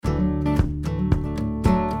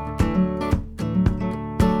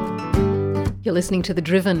You're listening to The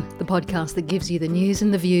Driven, the podcast that gives you the news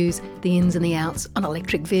and the views, the ins and the outs on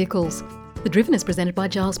electric vehicles. The Driven is presented by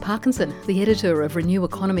Giles Parkinson, the editor of Renew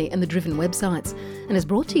Economy and The Driven websites, and is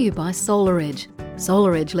brought to you by SolarEdge.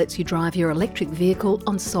 SolarEdge lets you drive your electric vehicle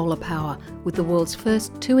on solar power with the world's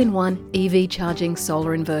first 2-in-1 EV charging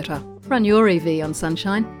solar inverter. Run your EV on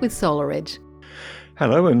sunshine with SolarEdge.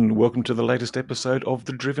 Hello and welcome to the latest episode of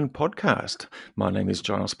The Driven podcast. My name is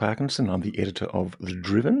Giles Parkinson. I'm the editor of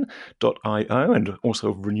thedriven.io and also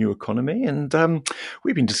of Renew Economy. And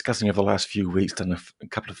we've been discussing over the last few weeks, done a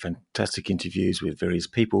couple of fantastic interviews with various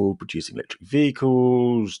people producing electric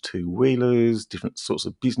vehicles, two-wheelers, different sorts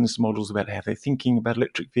of business models about how they're thinking about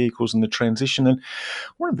electric vehicles and the transition. And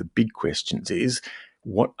one of the big questions is,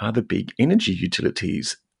 what are the big energy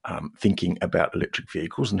utilities thinking about electric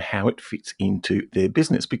vehicles and how it fits into their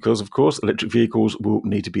business? Because, of course, electric vehicles will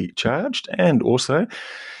need to be charged, and also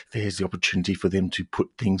there's the opportunity for them to put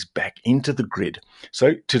things back into the grid.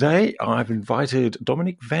 So today I've invited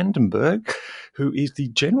Dominique Berg, who is the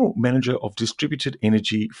General Manager of Distributed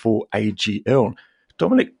Energy for AGL.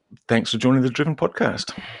 Dominique, thanks for joining the Driven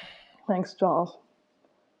podcast. Thanks, Giles.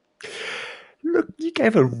 Look, you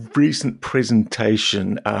gave a recent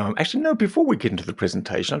presentation. Before we get into the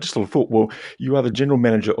presentation, I just thought, well, you are the General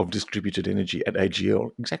Manager of Distributed Energy at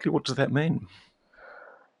AGL. Exactly what does that mean?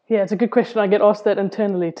 Yeah, it's a good question. I get asked that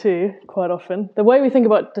internally too, quite often. The way we think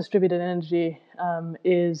about distributed energy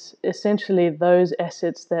is essentially those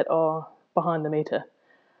assets that are behind the meter.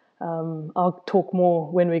 I'll talk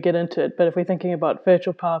more when we get into it, but if we're thinking about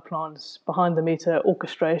virtual power plants, behind the meter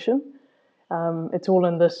orchestration, it's all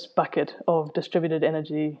in this bucket of distributed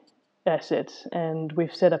energy assets, and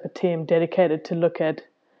we've set up a team dedicated to look at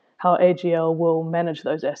how AGL will manage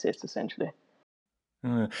those assets, essentially.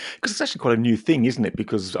 Because it's actually quite a new thing, isn't it?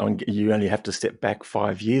 Because you only have to step back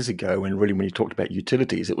 5 years ago, and really when you talked about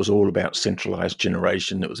utilities, it was all about centralised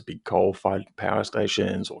generation. It was big coal-fired power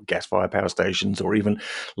stations or gas-fired power stations or even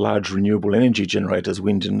large renewable energy generators,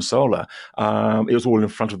 wind and solar. It was all in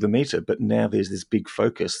front of the meter, but now there's this big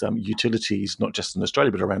focus. Utilities, not just in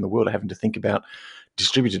Australia but around the world, are having to think about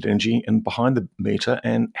distributed energy and behind the meter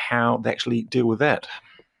and how they actually deal with that.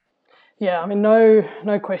 Yeah, I mean,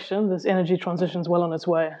 no question. This energy transition's well on its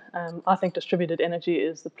way. I think distributed energy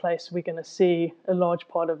is the place we're going to see a large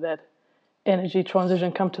part of that energy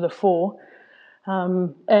transition come to the fore.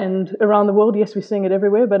 And around the world, yes, we're seeing it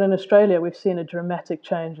everywhere, but in Australia, we've seen a dramatic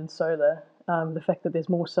change in solar. The fact that there's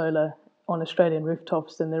more solar on Australian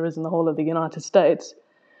rooftops than there is in the whole of the United States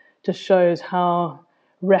just shows how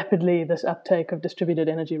rapidly this uptake of distributed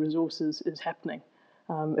energy resources is happening.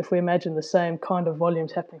 If we imagine the same kind of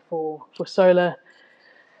volumes happening for solar,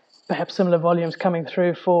 perhaps similar volumes coming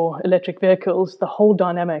through for electric vehicles, the whole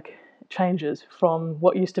dynamic changes from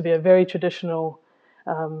what used to be a very traditional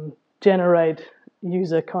generate,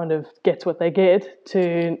 user kind of gets what they get,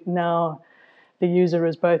 to now the user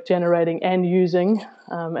is both generating and using,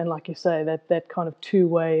 and like you say, that kind of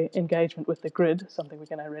two-way engagement with the grid, something we're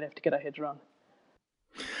going to really have to get our heads around.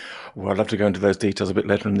 Well, I'd love to go into those details a bit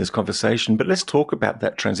later in this conversation, but let's talk about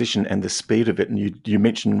that transition and the speed of it. And you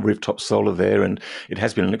mentioned rooftop solar there, and it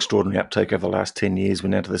has been an extraordinary uptake over the last 10 years. We're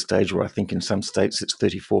now to the stage where I think in some states it's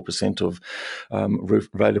 34% of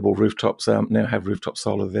available rooftops now have rooftop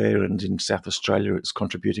solar there, and in South Australia it's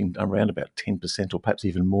contributing around about 10% or perhaps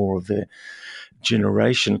even more of their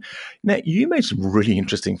generation. Now, you made some really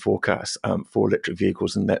interesting forecasts for electric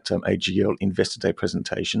vehicles in that AGL Investor Day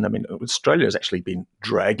presentation. I mean, Australia has actually been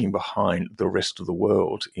dragging behind the rest of the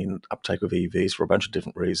world in uptake of EVs for a bunch of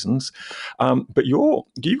different reasons. But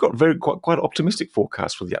you've got quite optimistic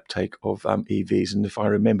forecasts for the uptake of EVs. And if I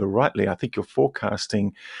remember rightly, I think you're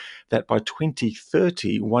forecasting that by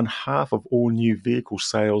 2030, one half of all new vehicle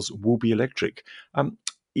sales will be electric. Am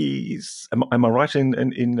I right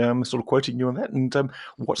in sort of quoting you on that? And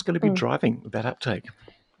what's going to be driving that uptake?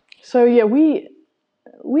 So yeah, we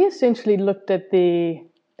essentially looked at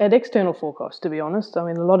external forecasts, to be honest. I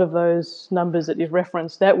mean, a lot of those numbers that you've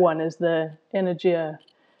referenced, that one is the Energia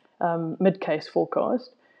mid-case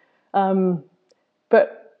forecast.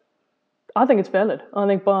 But I think it's valid. I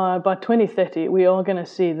think by 2030, we are going to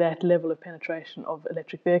see that level of penetration of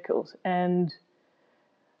electric vehicles. And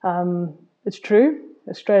it's true,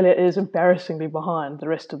 Australia is embarrassingly behind the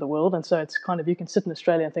rest of the world. And so it's kind of, you can sit in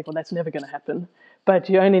Australia and think, well, that's never going to happen. But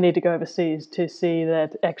you only need to go overseas to see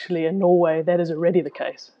that actually in Norway, that is already the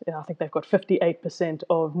case. I think they've got 58%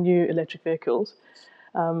 of new electric vehicles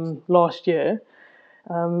last year.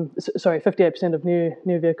 58% of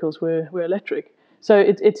new vehicles were electric. So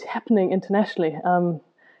it's happening internationally.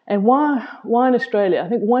 And why in Australia? I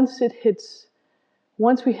think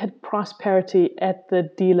once we hit price parity at the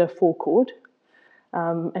dealer forecourt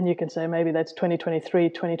and you can say maybe that's 2023,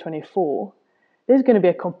 2024, there's going to be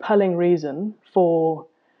a compelling reason for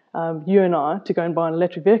you and I to go and buy an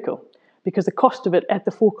electric vehicle, because the cost of it at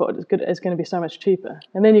the forecourt is going to be so much cheaper.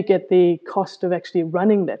 And then you get the cost of actually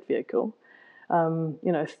running that vehicle,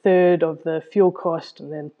 a third of the fuel cost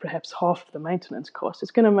and then perhaps half of the maintenance cost.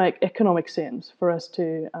 It's going to make economic sense for us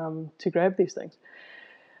to grab these things.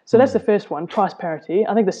 So that's the first one, price parity.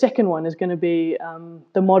 I think the second one is going to be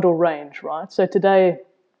the model range, right? So today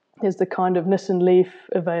there's the kind of Nissan Leaf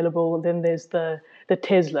available, and then there's the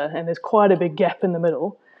Tesla, and there's quite a big gap in the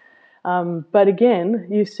middle. But again,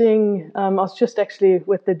 you're seeing, I was just actually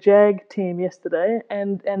with the Jag team yesterday,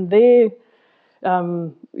 and their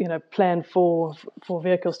plan for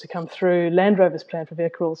vehicles to come through, Land Rover's plan for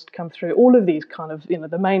vehicles to come through, all of these kind of,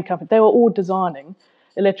 the main companies, they were all designing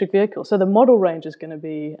electric vehicles. So the model range is going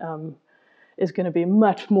to be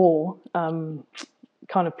much more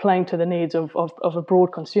kind of playing to the needs of a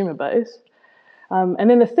broad consumer base. And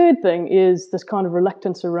then the third thing is this kind of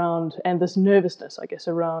reluctance around, and this nervousness, I guess,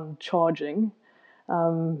 around charging.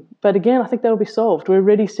 But again, I think that'll be solved. We're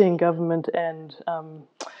already seeing government and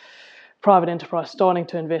private enterprise starting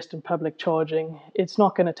to invest in public charging. It's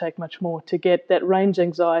not going to take much more to get that range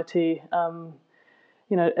anxiety,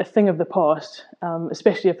 a thing of the past,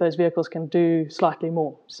 especially if those vehicles can do slightly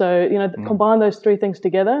more. So, combine those three things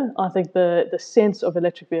together, I think the sense of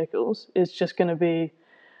electric vehicles is just going to be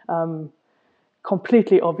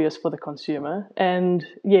completely obvious for the consumer. And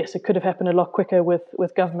yes, it could have happened a lot quicker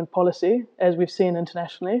with government policy, as we've seen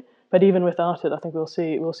internationally. But even without it, I think we'll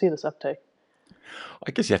see this uptake.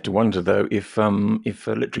 I guess you have to wonder, though, if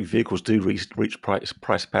electric vehicles do reach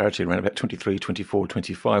price parity around about 23, 24,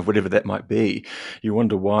 25, whatever that might be, you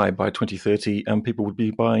wonder why by 2030 people would be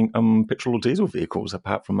buying petrol or diesel vehicles,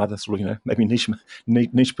 apart from other sort of, maybe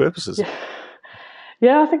niche purposes.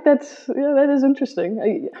 Yeah, I think that is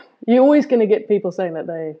interesting. You're always going to get people saying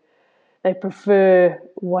that they prefer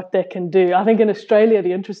what they can do. I think in Australia,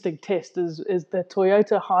 the interesting test is the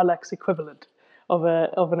Toyota Hilux equivalent of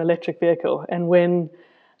an electric vehicle. And when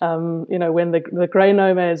when the grey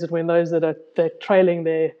nomads and when those they're trailing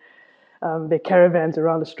their caravans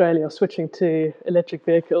around Australia are switching to electric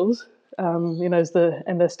vehicles, and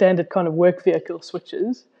the standard kind of work vehicle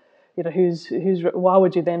switches, why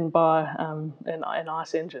would you then buy an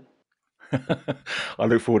ICE engine? I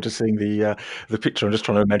look forward to seeing the picture. I'm just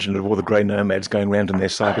trying to imagine of all the grey nomads going around in their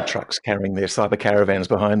cyber trucks, carrying their cyber caravans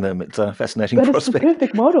behind them. It's a fascinating prospect. It's the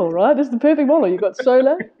perfect model, right? It's the perfect model. You've got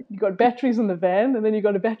solar, you've got batteries in the van, and then you've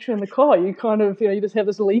got a battery in the car. You kind of, you just have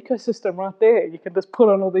this little ecosystem right there. You can just pull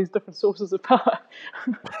on all these different sources of power.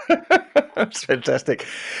 That's fantastic.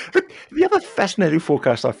 Look, the other fascinating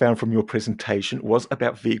forecast I found from your presentation was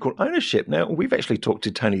about vehicle ownership. Now, we've actually talked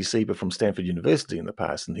to Tony Sieber from Stanford University in the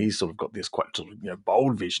past, and he's sort of got this quite sort of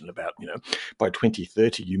bold vision about, by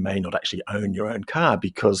 2030 you may not actually own your own car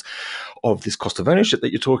because of this cost of ownership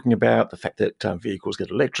that you're talking about, the fact that vehicles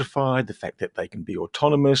get electrified, the fact that they can be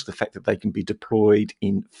autonomous, the fact that they can be deployed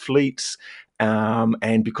in fleets.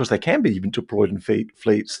 And because they can be even deployed in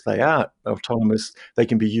fleets, they are autonomous. They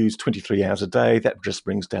can be used 23 hours a day. That just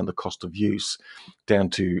brings down the cost of use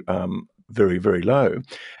down to very, very low.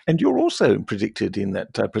 And you're also predicted in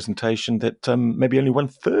that presentation that maybe only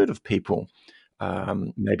 1/3 of people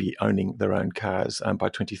may be owning their own cars by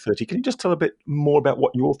 2030. Can you just tell a bit more about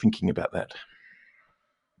what you're thinking about that?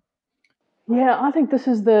 Yeah, I think this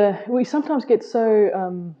is we sometimes get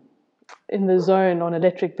so in the zone on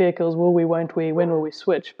electric vehicles, will we, won't we, when will we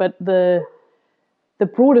switch? But the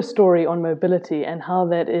broader story on mobility and how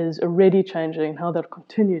that is already changing, how that'll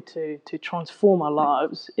continue to transform our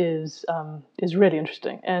lives is really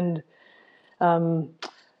interesting. And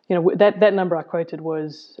that number I quoted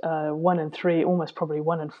was 1 in 3, almost probably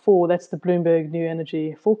 1 in 4. That's the Bloomberg New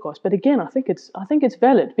Energy forecast. But again, I think it's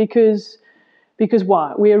valid because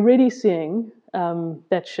why? We're already seeing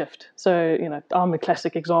that shift. So, I'm a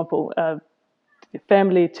classic example.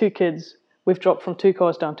 Family, 2 kids, we've dropped from 2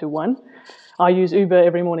 cars down to 1. I use Uber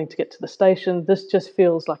every morning to get to the station. This just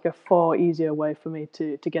feels like a far easier way for me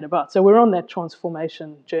to get about. So we're on that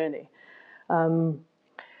transformation journey.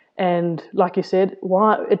 And like you said,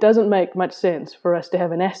 why it doesn't make much sense for us to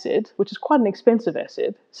have an asset, which is quite an expensive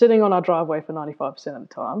asset, sitting on our driveway for 95% of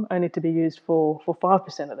the time, only to be used for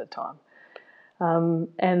 5% of the time.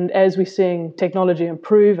 And as we're seeing technology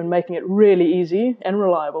improve and making it really easy and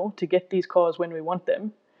reliable to get these cars when we want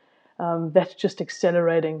them, that's just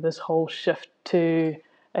accelerating this whole shift to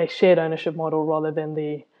a shared ownership model rather than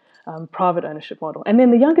the private ownership model. And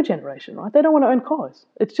then the younger generation, right? They don't want to own cars.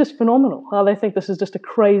 It's just phenomenal how they think this is just a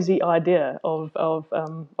crazy idea of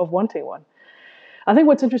wanting one. I think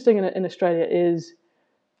what's interesting in Australia is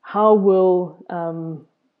how will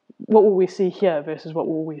what will we see here versus what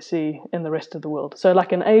will we see in the rest of the world? So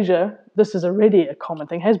like in Asia, this is already a common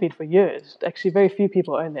thing, has been for years. Actually, very few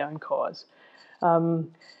people own their own cars.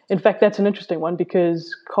 In fact, that's an interesting one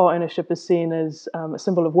because car ownership is seen as a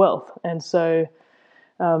symbol of wealth. And so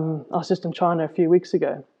I was just in China a few weeks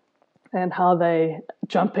ago, and how they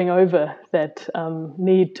jumping over that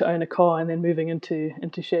need to own a car and then moving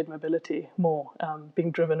into shared mobility more,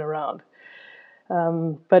 being driven around.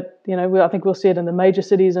 But I think we'll see it in the major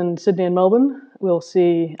cities in Sydney and Melbourne. We'll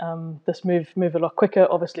see this move a lot quicker.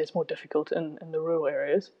 Obviously, it's more difficult in the rural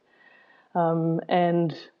areas.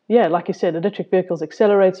 And yeah, like you said, electric vehicles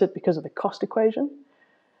accelerates it because of the cost equation.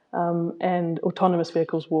 And autonomous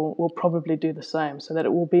vehicles will probably do the same, so that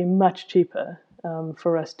it will be much cheaper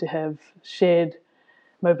for us to have shared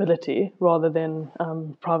mobility rather than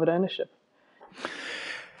private ownership.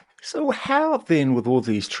 So how then, with all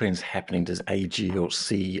these trends happening, does AGL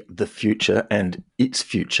see the future and its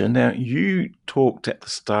future? Now, you talked at the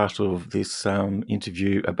start of this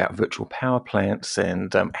interview about virtual power plants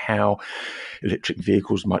and how electric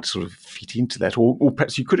vehicles might sort of fit into that, or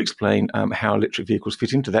perhaps you could explain how electric vehicles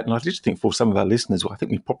fit into that. And I just think for some of our listeners, I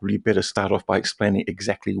think we probably better start off by explaining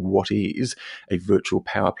exactly what is a virtual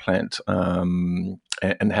power plant and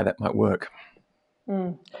how that might work.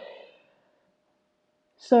 Mm.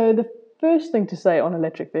 So the first thing to say on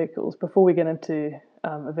electric vehicles before we get into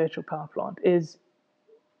a virtual power plant is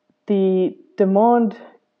the demand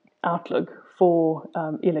outlook for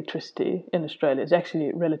electricity in Australia is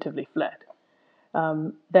actually relatively flat.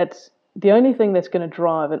 That's the only thing that's going to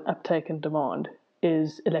drive an uptake in demand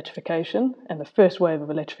is electrification, and the first wave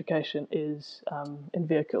of electrification is in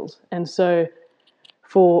vehicles. And so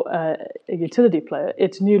for a utility player,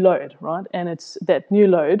 it's new load, right? And it's that new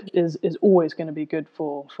load is always going to be good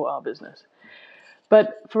for our business.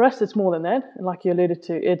 But for us, it's more than that. And like you alluded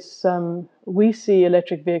to, it's we see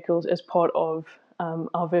electric vehicles as part of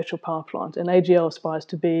our virtual power plant, and AGL aspires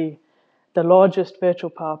to be the largest virtual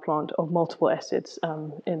power plant of multiple assets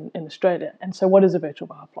in Australia. And so what is a virtual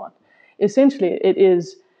power plant? Essentially, it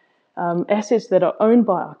is assets that are owned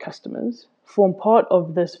by our customers form part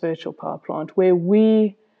of this virtual power plant where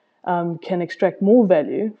we can extract more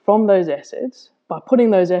value from those assets by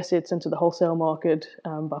putting those assets into the wholesale market,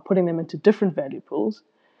 by putting them into different value pools,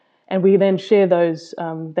 and we then share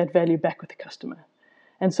that value back with the customer.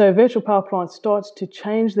 And so virtual power plant starts to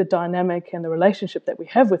change the dynamic and the relationship that we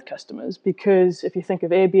have with customers, because if you think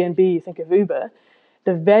of Airbnb, you think of Uber,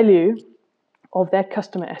 the value of that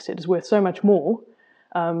customer asset is worth so much more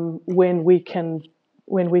when we can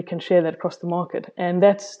share that across the market. And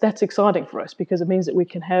that's exciting for us because it means that we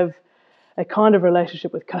can have a kind of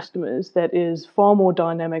relationship with customers that is far more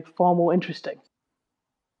dynamic, far more interesting.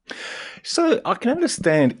 So I can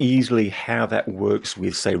understand easily how that works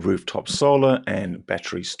with, say, rooftop solar and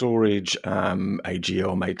battery storage.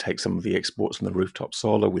 AGL may take some of the exports from the rooftop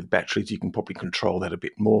solar with batteries. You can probably control that a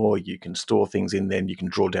bit more. You can store things in there and you can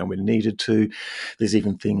draw down when needed to. There's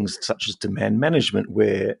even things such as demand management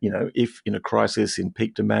where, if in a crisis in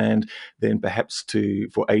peak demand, then perhaps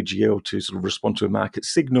for AGL to sort of respond to a market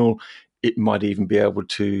signal, it might even be able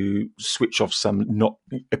to switch off some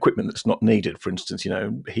equipment that's not needed. For instance,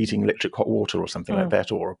 heating electric hot water or something like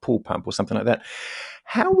that, or a pool pump or something like that.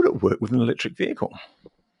 How would it work with an electric vehicle?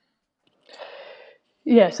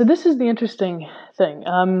 Yeah, so this is the interesting thing.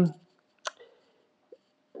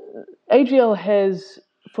 AGL has,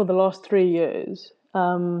 for the last 3 years,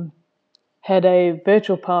 had a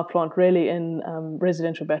virtual power plant really in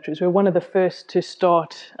residential batteries. We're one of the first to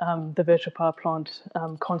start the virtual power plant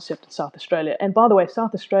concept in South Australia. And by the way,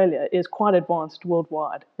 South Australia is quite advanced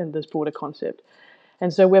worldwide in this broader concept.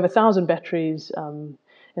 And so we have 1,000 batteries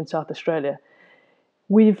in South Australia.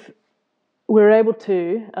 We're able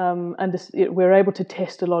to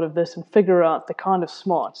test a lot of this and figure out the kind of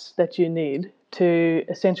smarts that you need to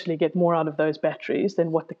essentially get more out of those batteries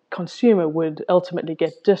than what the consumer would ultimately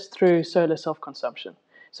get just through solar self-consumption.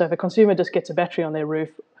 So if a consumer just gets a battery on their roof,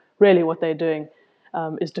 really what they're doing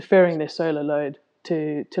is deferring their solar load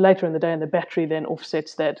to later in the day, and the battery then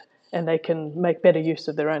offsets that and they can make better use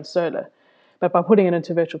of their own solar. But by putting it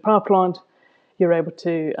into a virtual power plant, you're able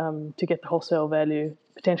to get the wholesale value,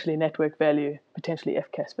 potentially network value, potentially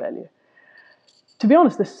FCAS value. To be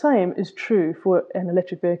honest, the same is true for an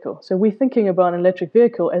electric vehicle. So we're thinking about an electric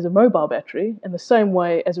vehicle as a mobile battery in the same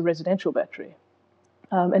way as a residential battery.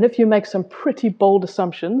 And if you make some pretty bold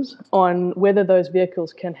assumptions on whether those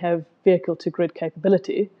vehicles can have vehicle-to-grid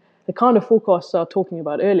capability, the kind of forecasts I was talking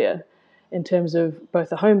about earlier, in terms of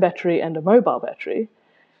both a home battery and a mobile battery,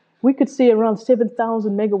 we could see around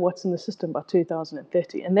 7,000 megawatts in the system by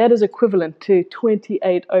 2030, and that is equivalent to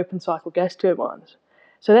 28 open cycle gas turbines.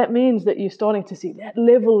 So that means that you're starting to see that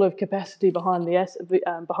level of capacity behind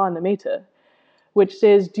the meter, which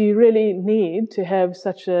says, do you really need to have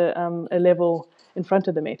such a level in front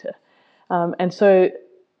of the meter? And so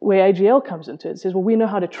where AGL comes into it, says, well, we know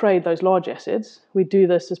how to trade those large assets. We do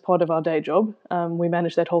this as part of our day job. We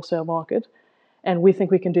manage that wholesale market. And we think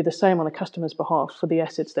we can do the same on the customer's behalf for the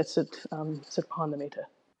assets that sit behind the meter.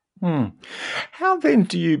 How then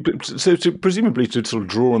do you, presumably to sort of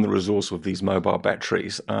draw on the resource of these mobile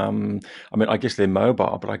batteries, I mean, I guess they're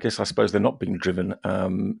mobile, but I suppose they're not being driven,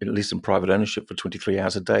 at least in private ownership, for 23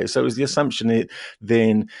 hours a day. So is the assumption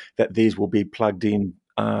then that these will be plugged in,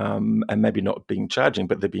 and maybe not being charging,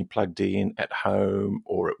 but they're being plugged in at home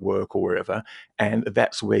or at work or wherever, and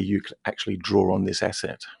that's where you can actually draw on this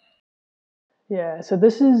asset? Yeah, so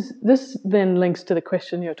this then links to the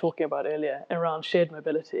question you were talking about earlier around shared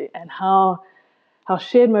mobility and how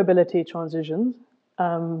shared mobility transitions,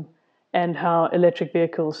 and how electric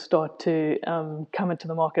vehicles start to come into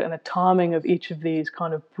the market, and the timing of each of these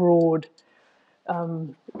kind of broad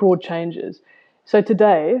changes. So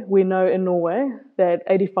today we know in Norway that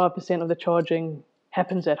 85% of the charging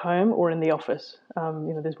happens at home or in the office.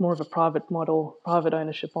 There's more of a private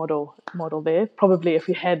ownership model there. Probably if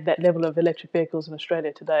you had that level of electric vehicles in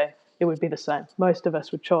Australia today, it would be the same. Most of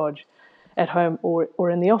us would charge at home or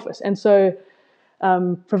in the office. And so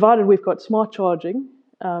provided we've got smart charging,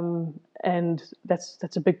 and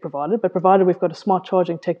that's a big provider, but provided we've got a smart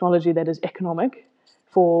charging technology that is economic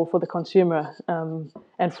for the consumer,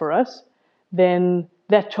 and for us, then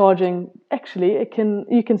that charging, actually,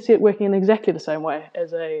 you can see it working in exactly the same way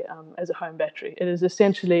as a home battery. It is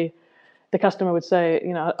essentially, the customer would say,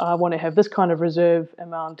 I want to have this kind of reserve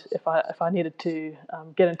amount if I needed to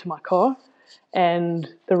get into my car, and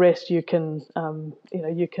the rest you can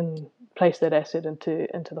place that asset into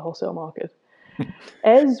the wholesale market.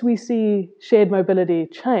 As we see shared mobility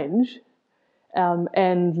change,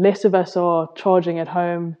 and less of us are charging at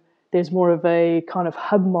home, there's more of a kind of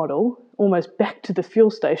hub model, almost back to the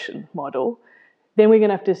fuel station model, then we're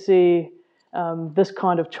going to have to see this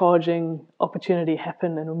kind of charging opportunity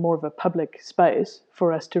happen in more of a public space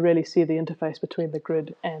for us to really see the interface between the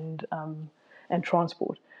grid and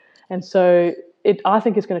transport. And so I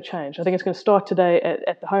think it's going to change. I think it's going to start today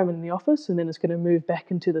at the home and in the office, and then it's going to move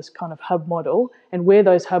back into this kind of hub model. And where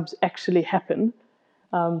those hubs actually happen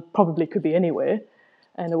probably could be anywhere.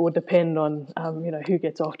 And it will depend on who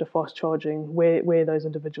gets after fast charging, where those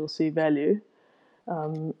individuals see value,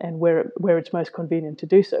 and where it's most convenient to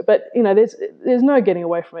do so. But there's no getting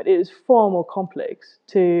away from it. It is far more complex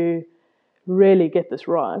to really get this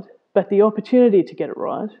right. But the opportunity to get it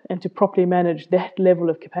right and to properly manage that level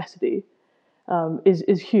of capacity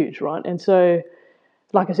is huge, right? And so,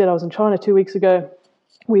 like I said, I was in China 2 weeks ago.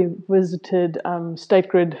 We visited State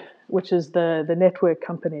Grid, which is the network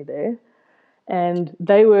company there. And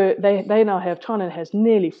they now have, China has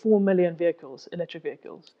nearly 4 million electric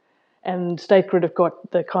vehicles. And State Grid have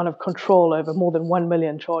got the kind of control over more than 1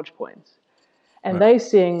 million charge points. And they're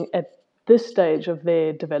seeing at this stage of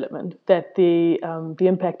their development that the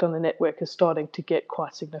impact on the network is starting to get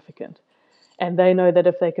quite significant. And they know that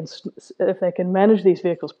if they can manage these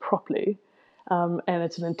vehicles properly, and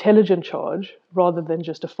it's an intelligent charge rather than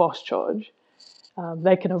just a fast charge,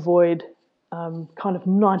 they can avoid kind of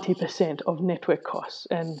 90% of network costs.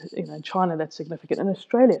 And in China that's significant. In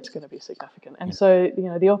Australia it's going to be significant. And so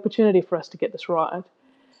the opportunity for us to get this right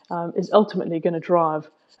is ultimately going to drive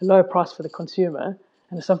a lower price for the consumer,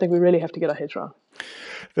 and it's something we really have to get our heads around.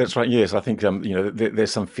 That's right. Yes, I think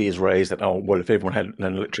there's some fears raised that if everyone had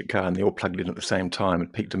an electric car and they all plugged in at the same time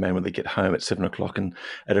at peak demand when they get home at 7 o'clock and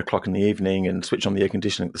 8 o'clock in the evening and switch on the air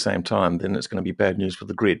conditioning at the same time, then it's going to be bad news for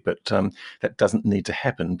the grid. But that doesn't need to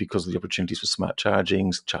happen because of the opportunities for smart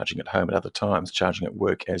charging at home at other times, charging at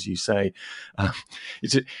work, as you say.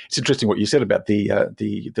 It's interesting what you said about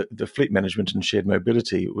the fleet management and shared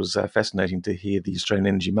mobility. It was fascinating to hear the Australian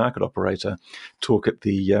Energy Market Operator talk at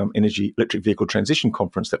the Energy Electric Vehicle Transition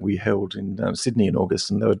Conference that we held in Sydney in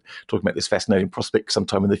August, and they were talking about this fascinating prospect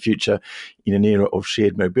sometime in the future in an era of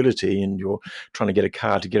shared mobility, and you're trying to get a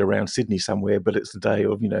car to get around Sydney somewhere, but it's the day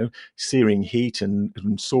of searing heat and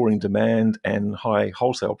soaring demand and high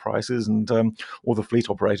wholesale prices, and all the fleet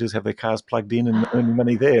operators have their cars plugged in and earning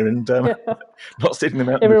money there, and not setting them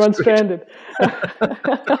out. Everyone's stranded.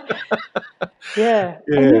 Yeah.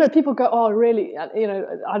 And people go, oh, really? I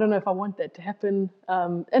don't know if I want that to happen.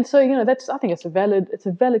 And so I think it's a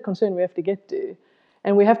valid concern we have to get to,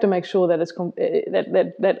 and we have to make sure that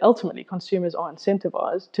that ultimately consumers are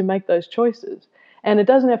incentivized to make those choices. And it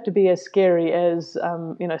doesn't have to be as scary as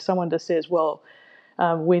someone just says, well,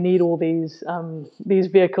 we need all these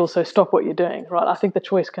vehicles, so stop what you're doing, right? I think the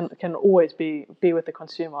choice can always be with the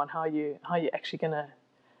consumer on how you actually going to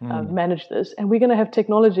manage this. And we're going to have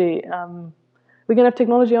technology. We're going to have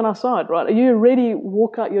technology on our side, right? You already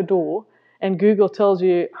walk out your door and Google tells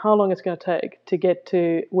you how long it's going to take to get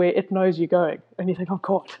to where it knows you're going. And you think, oh,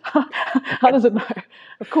 God, how does it know?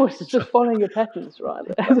 Of course, it's just following your patterns, right?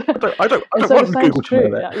 I don't And so want the same's Google to know true.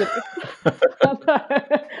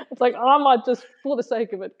 that. It's like, I might just, for the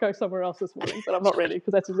sake of it, go somewhere else this morning, but I'm not ready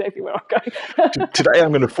because that's exactly where I'm going. Today I'm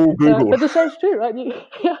going to fool Google. But the same's true, right?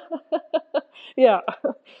 Yeah.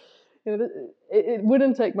 It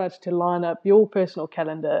wouldn't take much to line up your personal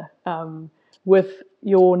calendar with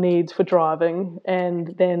your needs for driving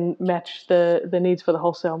and then match the needs for the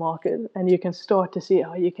wholesale market. And you can start to see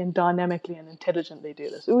how you can dynamically and intelligently do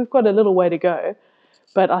this. We've got a little way to go,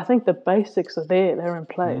 but I think the basics are there. They're in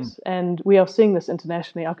place. And we are seeing this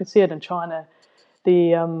internationally. I could see it in China,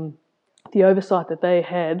 the oversight that they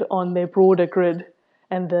had on their broader grid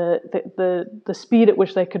and the speed at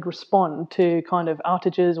which they could respond to kind of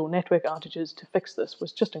outages or network outages to fix this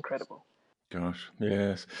was just incredible. Gosh,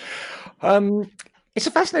 yes. It's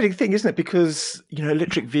a fascinating thing, isn't it? Because,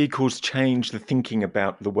 electric vehicles change the thinking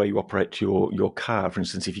about the way you operate your car. For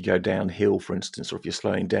instance, if you go downhill, for instance, or if you're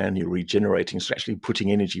slowing down, you're regenerating, so actually putting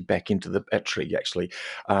energy back into the battery, actually.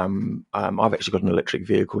 I've actually got an electric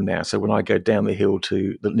vehicle now, so when I go down the hill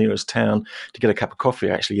to the nearest town to get a cup of coffee,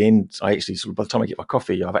 I actually sort of, by the time I get my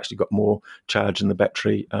coffee, I've actually got more charge in the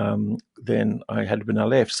battery than I had when I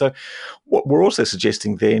left. So what we're also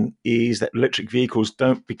suggesting then is that electric vehicles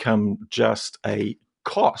don't become just a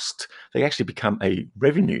cost, they actually become a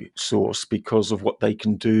revenue source because of what they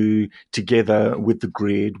can do together with the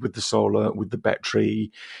grid, with the solar, with the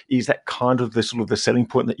battery. Is that kind of the sort of the selling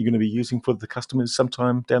point that you're going to be using for the customers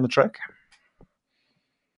sometime down the track?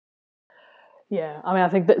 Yeah, I mean, I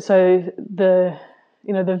think that so the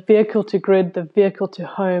vehicle to grid, the vehicle to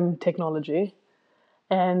home technology,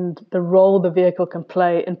 and the role the vehicle can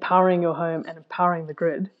play in powering your home and empowering the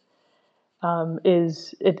grid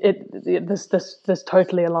this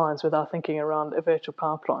totally aligns with our thinking around a virtual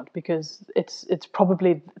power plant, because it's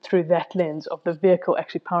probably through that lens of the vehicle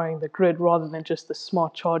actually powering the grid rather than just the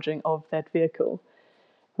smart charging of that vehicle,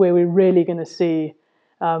 where we're really going to see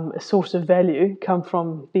a source of value come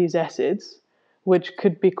from these assets, which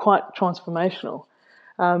could be quite transformational.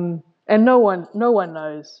 And no one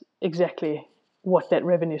knows exactly what that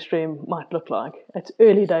revenue stream might look like. It's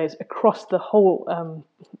early days across the whole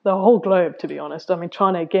globe, to be honest. I mean,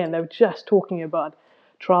 China, again, they were just talking about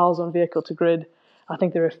trials on vehicle to grid. I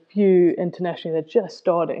think there are a few internationally that are just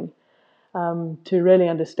starting to really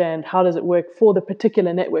understand how does it work for the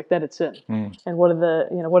particular network that it's in, and what are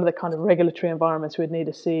the kind of regulatory environments we'd need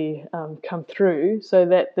to see come through, so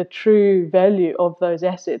that the true value of those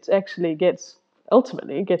assets actually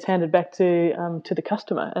ultimately gets handed back to the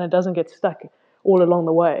customer, and it doesn't get stuck all along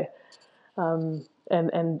the way.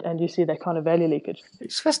 And you see that kind of value leakage.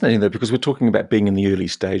 It's fascinating, though, because we're talking about being in the early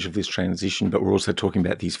stage of this transition, but we're also talking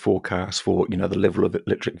about these forecasts for, the level of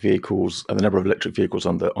electric vehicles, the number of electric vehicles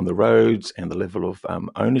on the roads, and the level of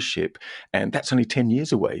ownership, and that's only 10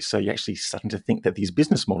 years away. So you're actually starting to think that these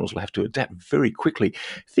business models will have to adapt very quickly.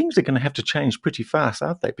 Things are going to have to change pretty fast,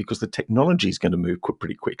 aren't they? Because the technology is going to move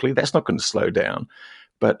pretty quickly. That's not going to slow down.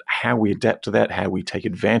 But how we adapt to that, how we take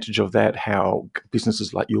advantage of that, how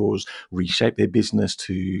businesses like yours reshape their business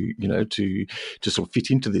to sort of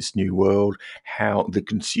fit into this new world, how the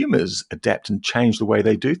consumers adapt and change the way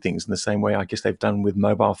they do things in the same way I guess they've done with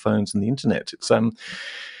mobile phones and the internet. It's all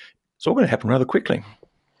going to happen rather quickly.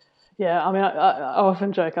 Yeah, I mean, I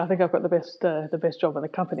often joke, I think I've got the best job in the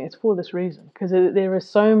company. It's for this reason, because there are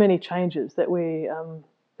so many changes that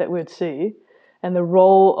we'd see, and the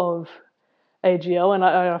role of AGL, and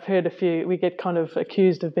I've heard we get kind of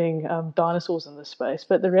accused of being dinosaurs in this space,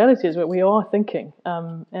 but the reality is that we are thinking,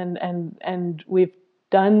 and we've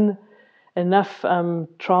done enough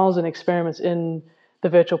trials and experiments in the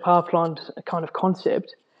virtual power plant kind of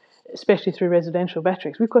concept, especially through residential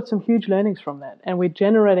batteries. We've got some huge learnings from that, and we're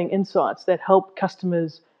generating insights that help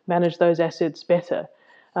customers manage those assets better,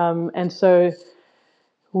 and so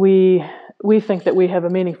we think that we have a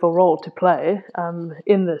meaningful role to play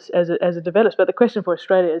in this as it develops. But the question for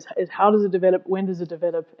Australia is how does it develop, when does it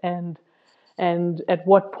develop, and at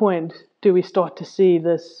what point do we start to see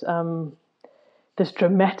this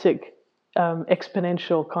dramatic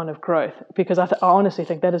exponential kind of growth? Because I honestly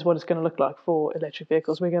think that is what it's going to look like for electric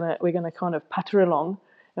vehicles. We're going to kind of putter along,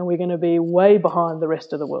 and we're going to be way behind the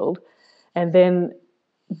rest of the world, and then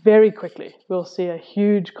very quickly we'll see a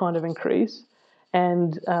huge kind of increase.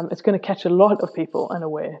 And it's going to catch a lot of people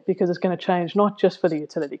unaware, because it's going to change not just for the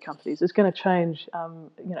utility companies. It's going to change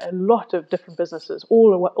a lot of different businesses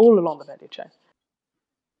all along the value chain.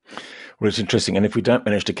 Well, it's interesting. And if we don't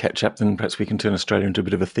manage to catch up, then perhaps we can turn Australia into a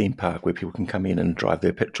bit of a theme park where people can come in and drive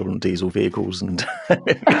their petrol and diesel vehicles. And there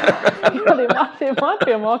might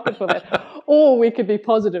be a market for that. Or we could be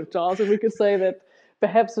positive, Giles, and we could say that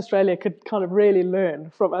perhaps Australia could kind of really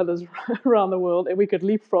learn from others around the world, and we could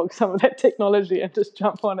leapfrog some of that technology and just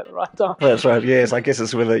jump on at the right time. That's right. Yes, I guess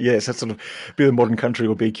it's whether that's sort of be the modern country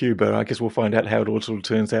or BQ, but I guess we'll find out how it all sort of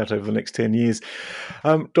turns out over the next 10 years.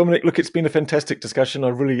 Dominique, look, it's been a fantastic discussion. I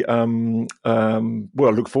really, I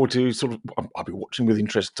look forward to I'll be watching with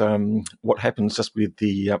interest what happens just with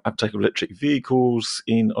the uptake of electric vehicles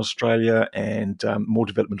in Australia, and more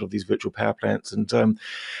development of these virtual power plants, and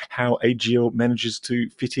how AGL manages to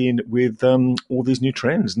fit in with all these new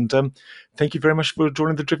trends. And thank you very much for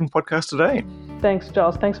joining the Driven podcast today. Thanks,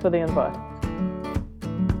 Giles. Thanks for the invite.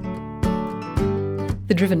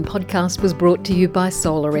 The Driven podcast was brought to you by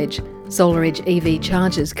SolarEdge. SolarEdge EV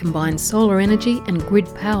chargers combine solar energy and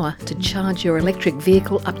grid power to charge your electric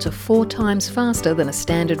vehicle up to 4 times faster than a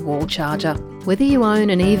standard wall charger. Whether you own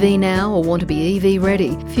an EV now or want to be EV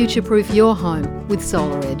ready, future-proof your home with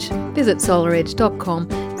SolarEdge. Visit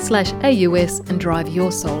solaredge.com/AUS and drive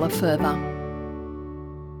your solar further.